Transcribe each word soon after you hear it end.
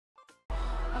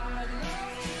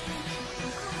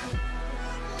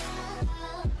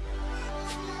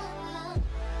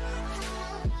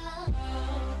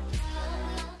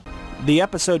The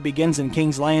episode begins in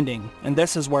King's Landing, and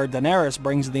this is where Daenerys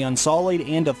brings the Unsullied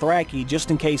and Dothraki just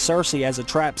in case Cersei has a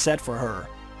trap set for her.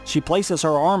 She places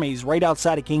her armies right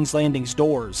outside of King's Landing's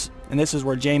doors, and this is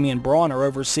where Jaime and Bronn are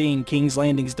overseeing King's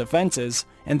Landing's defenses,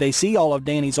 and they see all of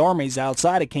Dany's armies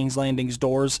outside of King's Landing's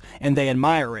doors, and they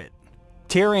admire it.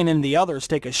 Tyrion and the others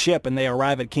take a ship and they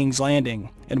arrive at King's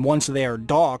Landing, and once they are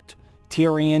docked,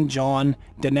 Tyrion, Jon,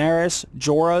 Daenerys,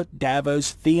 Jorah,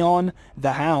 Davos, Theon,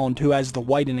 the Hound, who has the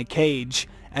White in a cage,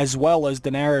 as well as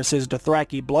Daenerys'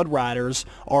 Dothraki Blood Riders,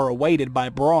 are awaited by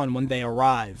Bronn when they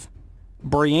arrive.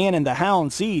 Brienne and the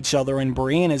Hound see each other, and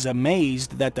Brienne is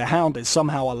amazed that the Hound is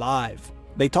somehow alive.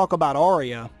 They talk about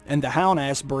Arya, and the Hound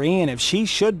asks Brienne if she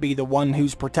should be the one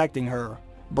who's protecting her.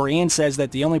 Brienne says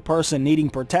that the only person needing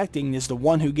protecting is the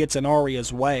one who gets in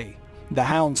Arya's way. The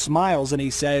Hound smiles and he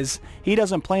says he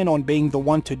doesn't plan on being the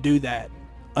one to do that.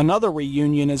 Another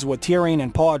reunion is with Tyrion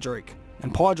and Podrick,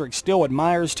 and Podrick still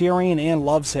admires Tyrion and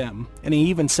loves him, and he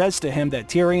even says to him that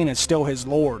Tyrion is still his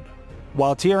lord.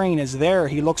 While Tyrion is there,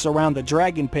 he looks around the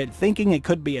dragon pit thinking it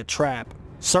could be a trap.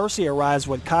 Cersei arrives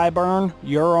with Qyburn,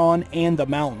 Euron, and the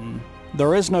Mountain.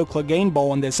 There is no Clegane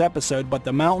Bowl in this episode, but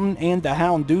the Mountain and the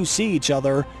Hound do see each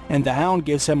other, and the Hound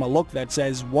gives him a look that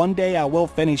says, "One day I will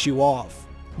finish you off."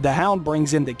 The Hound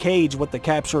brings in the cage with the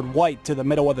captured White to the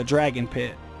middle of the dragon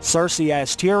pit. Cersei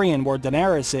asks Tyrion where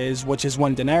Daenerys is, which is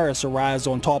when Daenerys arrives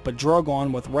on top of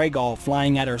Drogon with Rhaegal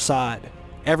flying at her side.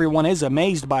 Everyone is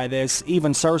amazed by this,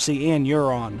 even Cersei and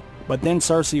Euron, but then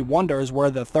Cersei wonders where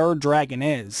the third dragon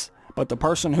is. But the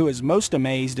person who is most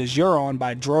amazed is Euron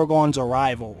by Drogon's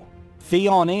arrival.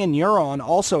 Theon and Euron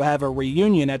also have a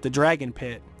reunion at the dragon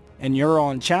pit, and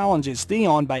Euron challenges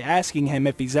Theon by asking him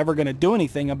if he's ever going to do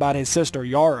anything about his sister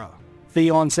Yara.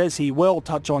 Theon says he will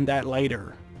touch on that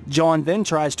later. Jon then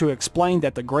tries to explain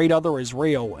that the Great Other is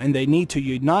real and they need to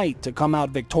unite to come out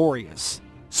victorious.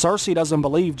 Cersei doesn't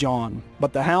believe Jon,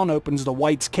 but the Hound opens the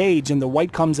White's cage and the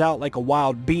White comes out like a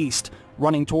wild beast,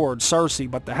 running towards Cersei,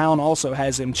 but the Hound also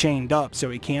has him chained up so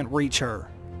he can't reach her.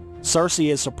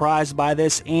 Cersei is surprised by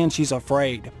this and she's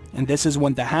afraid, and this is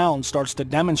when the Hound starts to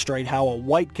demonstrate how a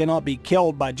White cannot be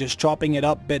killed by just chopping it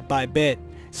up bit by bit,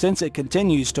 since it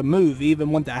continues to move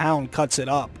even when the Hound cuts it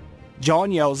up.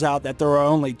 Jon yells out that there are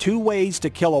only two ways to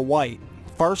kill a White.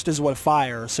 First is with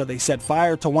fire, so they set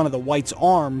fire to one of the White's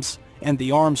arms, and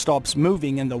the arm stops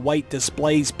moving and the White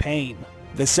displays pain.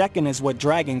 The second is with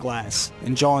dragonglass,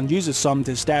 and Jon uses some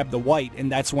to stab the White,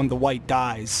 and that's when the White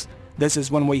dies. This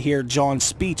is when we hear Jon's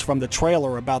speech from the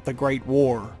trailer about the Great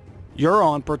War.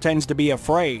 Euron pretends to be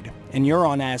afraid, and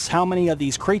Euron asks how many of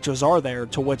these creatures are there,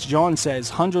 to which Jon says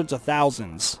hundreds of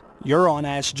thousands. Euron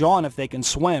asks Jon if they can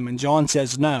swim, and Jon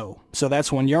says no. So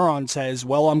that's when Euron says,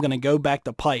 well, I'm gonna go back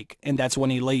to Pike, and that's when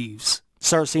he leaves.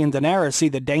 Cersei and Daenerys see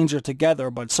the danger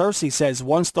together, but Cersei says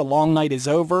once the long night is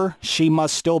over, she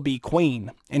must still be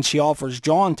queen, and she offers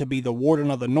Jon to be the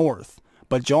Warden of the North.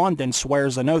 But Jon then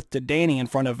swears an oath to Dany in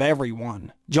front of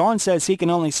everyone. Jon says he can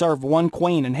only serve one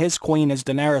queen, and his queen is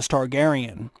Daenerys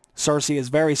Targaryen. Cersei is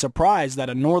very surprised that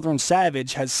a northern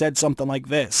savage has said something like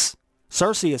this.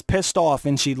 Cersei is pissed off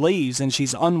and she leaves, and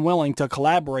she's unwilling to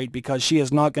collaborate because she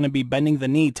is not going to be bending the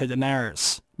knee to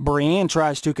Daenerys. Brienne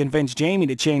tries to convince Jaime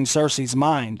to change Cersei's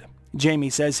mind. Jaime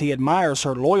says he admires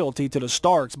her loyalty to the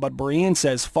Starks, but Brienne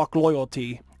says fuck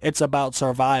loyalty, it's about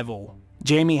survival.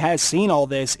 Jaime has seen all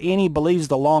this and he believes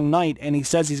the long night, and he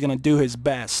says he's going to do his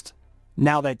best.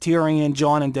 Now that Tyrion,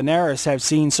 Jon, and Daenerys have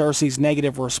seen Cersei's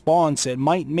negative response, it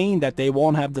might mean that they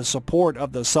won't have the support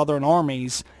of the southern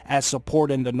armies as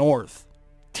support in the north.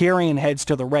 Tyrion heads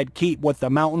to the Red Keep with the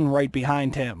Mountain right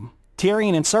behind him.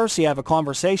 Tyrion and Cersei have a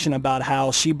conversation about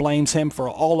how she blames him for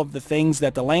all of the things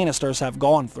that the Lannisters have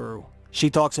gone through. She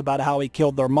talks about how he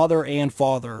killed their mother and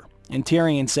father, and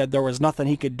Tyrion said there was nothing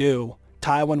he could do.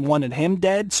 Tywin wanted him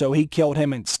dead, so he killed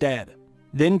him instead.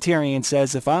 Then Tyrion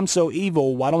says, if I'm so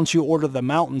evil, why don't you order the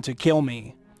Mountain to kill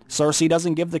me? Cersei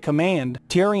doesn't give the command.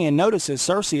 Tyrion notices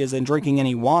Cersei isn't drinking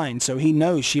any wine, so he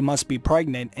knows she must be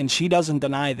pregnant, and she doesn't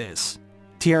deny this.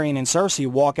 Tyrion and Cersei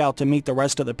walk out to meet the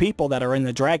rest of the people that are in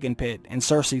the dragon pit, and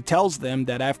Cersei tells them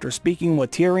that after speaking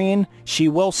with Tyrion, she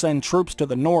will send troops to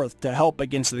the north to help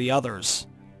against the others.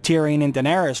 Tyrion and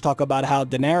Daenerys talk about how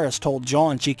Daenerys told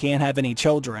Jon she can't have any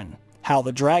children, how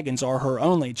the dragons are her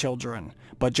only children,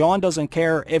 but Jon doesn't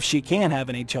care if she can have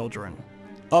any children.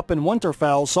 Up in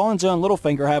Winterfell, Sansa and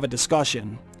Littlefinger have a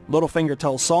discussion. Littlefinger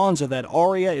tells Sansa that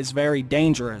Arya is very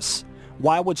dangerous.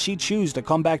 Why would she choose to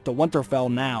come back to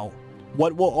Winterfell now?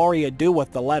 What will Arya do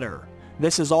with the letter?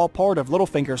 This is all part of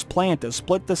Littlefinger's plan to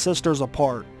split the sisters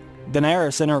apart.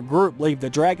 Daenerys and her group leave the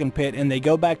dragon pit and they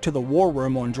go back to the war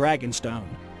room on Dragonstone.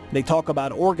 They talk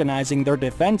about organizing their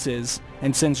defenses,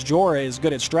 and since Jorah is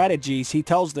good at strategies, he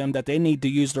tells them that they need to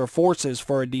use their forces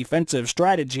for a defensive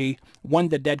strategy when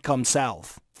the dead come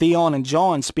south. Theon and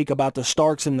Jon speak about the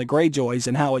Starks and the Greyjoys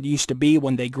and how it used to be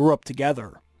when they grew up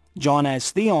together. Jon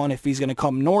asks Theon if he's going to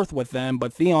come north with them,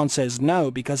 but Theon says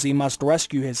no because he must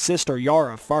rescue his sister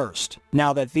Yara first.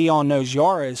 Now that Theon knows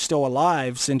Yara is still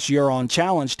alive since Euron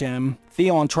challenged him,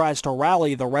 Theon tries to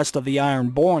rally the rest of the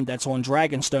Ironborn that's on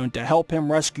Dragonstone to help him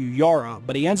rescue Yara,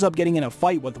 but he ends up getting in a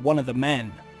fight with one of the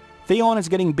men. Theon is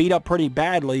getting beat up pretty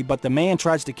badly, but the man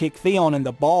tries to kick Theon in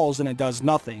the balls and it does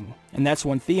nothing, and that's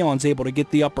when Theon's able to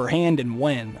get the upper hand and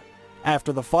win.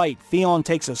 After the fight, Theon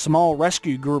takes a small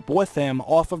rescue group with him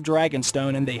off of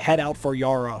Dragonstone and they head out for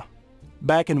Yara.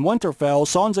 Back in Winterfell,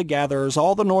 Sansa gathers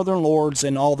all the Northern Lords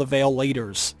and all the Vale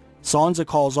leaders. Sansa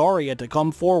calls Arya to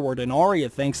come forward and Arya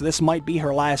thinks this might be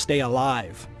her last day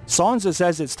alive. Sansa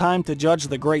says it's time to judge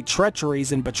the great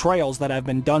treacheries and betrayals that have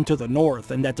been done to the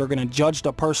North and that they're going to judge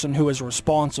the person who is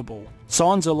responsible.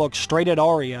 Sansa looks straight at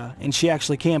Arya and she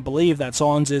actually can't believe that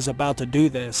Sansa is about to do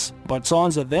this. But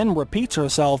Sansa then repeats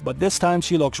herself, but this time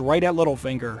she looks right at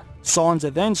Littlefinger.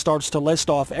 Sansa then starts to list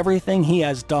off everything he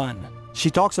has done. She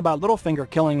talks about Littlefinger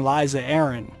killing Lysa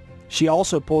Arryn. She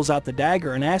also pulls out the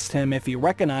dagger and asks him if he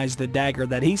recognized the dagger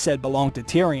that he said belonged to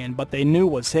Tyrion, but they knew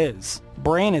was his.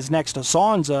 Bran is next to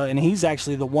Sansa, and he's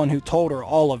actually the one who told her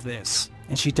all of this.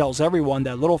 And she tells everyone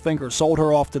that Littlefinger sold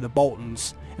her off to the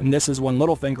Boltons, and this is when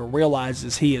Littlefinger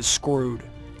realizes he is screwed.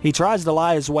 He tries to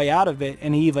lie his way out of it,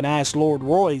 and he even asks Lord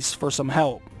Royce for some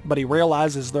help, but he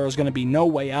realizes there is going to be no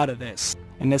way out of this.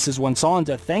 And this is when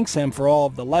Sansa thanks him for all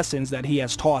of the lessons that he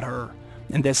has taught her.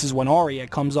 And this is when Arya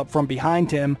comes up from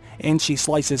behind him and she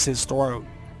slices his throat.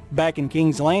 Back in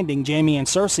King's Landing, Jaime and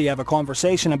Cersei have a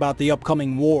conversation about the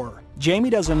upcoming war. Jaime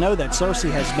doesn't know that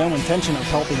Cersei has no intention of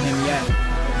helping him yet.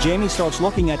 Jaime starts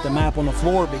looking at the map on the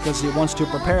floor because he wants to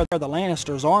prepare the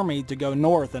Lannisters' army to go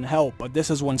north and help, but this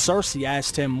is when Cersei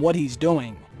asks him what he's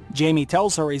doing. Jaime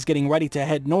tells her he's getting ready to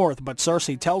head north, but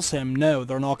Cersei tells him no,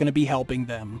 they're not going to be helping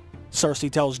them.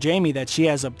 Cersei tells Jaime that she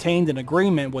has obtained an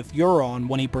agreement with Euron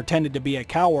when he pretended to be a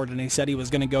coward and he said he was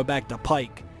going to go back to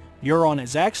Pike. Euron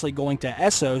is actually going to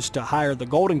Essos to hire the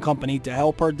Golden Company to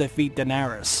help her defeat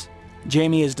Daenerys.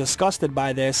 Jaime is disgusted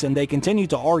by this and they continue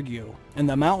to argue, and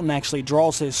the Mountain actually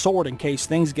draws his sword in case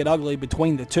things get ugly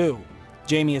between the two.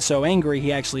 Jaime is so angry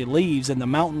he actually leaves and the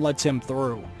Mountain lets him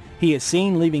through. He is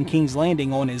seen leaving King's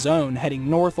Landing on his own, heading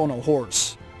north on a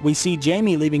horse. We see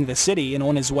Jaime leaving the city, and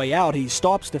on his way out he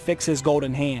stops to fix his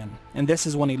golden hand. And this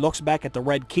is when he looks back at the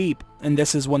Red Keep, and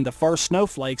this is when the first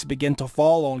snowflakes begin to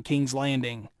fall on King's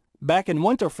Landing. Back in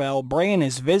Winterfell, Bran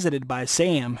is visited by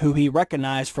Sam, who he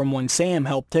recognized from when Sam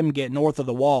helped him get north of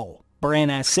the Wall.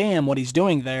 Bran asks Sam what he's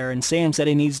doing there, and Sam said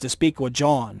he needs to speak with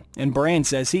Jon. And Bran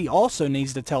says he also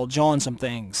needs to tell Jon some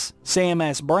things. Sam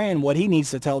asks Bran what he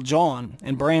needs to tell Jon,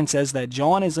 and Bran says that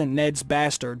Jon isn't Ned's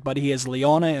bastard, but he is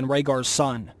Lyanna and Rhaegar's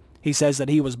son. He says that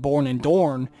he was born in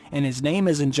Dorne, and his name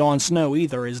isn't Jon Snow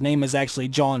either, his name is actually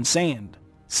Jon Sand.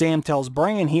 Sam tells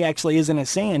Bran he actually isn't a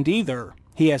Sand either.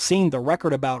 He has seen the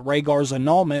record about Rhaegar's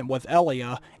annulment with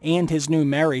Elia and his new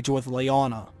marriage with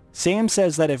Lyanna. Sam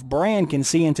says that if Bran can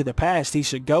see into the past, he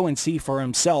should go and see for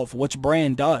himself, which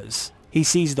Bran does. He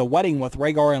sees the wedding with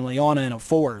Rhaegar and Lyanna in a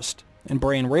forest, and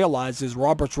Bran realizes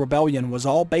Robert's rebellion was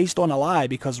all based on a lie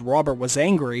because Robert was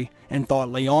angry and thought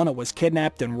Lyanna was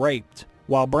kidnapped and raped.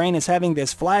 While Bran is having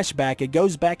this flashback, it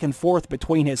goes back and forth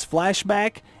between his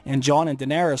flashback and Jon and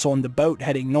Daenerys on the boat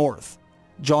heading north.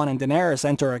 Jon and Daenerys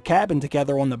enter a cabin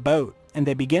together on the boat, and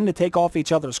they begin to take off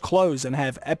each other's clothes and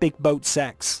have epic boat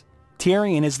sex.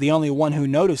 Tyrion is the only one who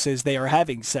notices they are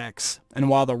having sex, and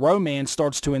while the romance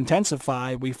starts to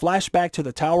intensify, we flash back to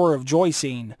the Tower of Joy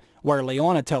scene, where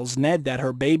Lyanna tells Ned that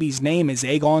her baby's name is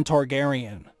Aegon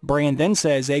Targaryen. Bran then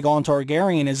says Aegon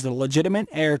Targaryen is the legitimate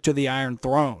heir to the Iron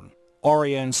Throne.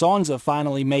 Arya and Sansa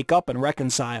finally make up and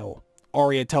reconcile.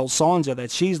 Arya tells Sansa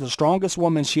that she's the strongest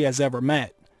woman she has ever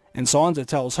met, and Sansa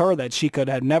tells her that she could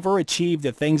have never achieved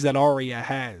the things that Arya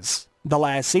has. The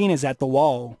last scene is at the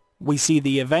Wall. We see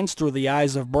the events through the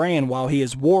eyes of Bran while he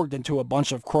is warged into a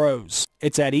bunch of crows.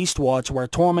 It's at Eastwatch where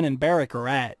Tormund and Beric are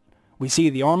at. We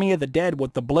see the army of the dead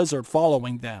with the blizzard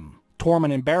following them.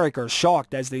 Tormund and Beric are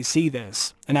shocked as they see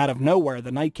this, and out of nowhere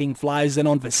the Night King flies in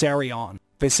on Viserion.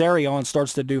 Viserion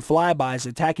starts to do flybys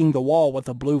attacking the wall with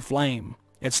a blue flame.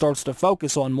 It starts to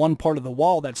focus on one part of the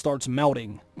wall that starts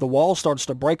melting. The wall starts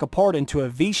to break apart into a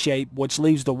V-shape which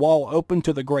leaves the wall open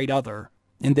to the great other.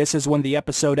 And this is when the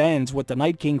episode ends with the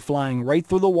Night King flying right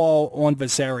through the wall on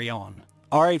Viserion.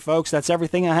 Alright folks, that's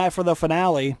everything I have for the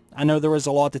finale. I know there is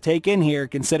a lot to take in here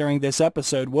considering this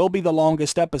episode will be the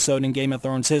longest episode in Game of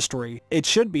Thrones history. It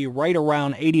should be right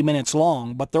around 80 minutes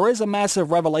long, but there is a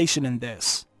massive revelation in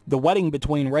this. The wedding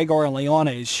between Rhaegar and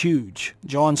Lyanna is huge.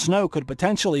 Jon Snow could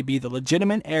potentially be the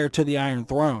legitimate heir to the Iron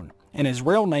Throne, and his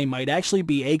real name might actually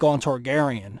be Aegon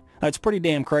Targaryen. That's pretty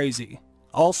damn crazy.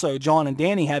 Also, Jon and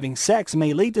Dany having sex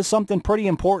may lead to something pretty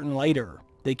important later.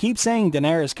 They keep saying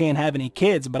Daenerys can't have any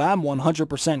kids, but I'm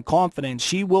 100% confident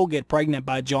she will get pregnant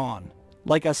by Jon.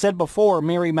 Like I said before,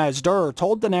 Mirri Maz Duur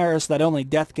told Daenerys that only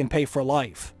death can pay for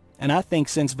life. And I think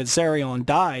since Viserion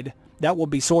died, that will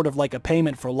be sort of like a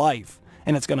payment for life.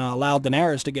 And it's going to allow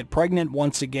Daenerys to get pregnant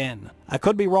once again. I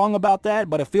could be wrong about that,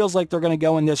 but it feels like they're going to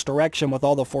go in this direction with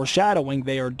all the foreshadowing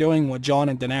they are doing with Jon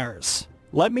and Daenerys.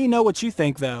 Let me know what you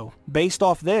think though. Based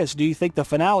off this, do you think the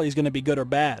finale is going to be good or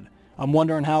bad? I'm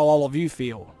wondering how all of you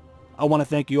feel. I want to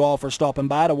thank you all for stopping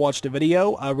by to watch the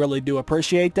video. I really do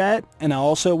appreciate that. And I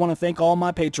also want to thank all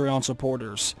my Patreon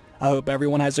supporters. I hope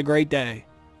everyone has a great day.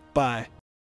 Bye.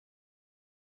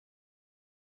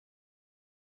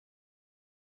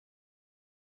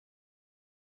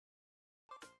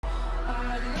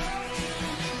 I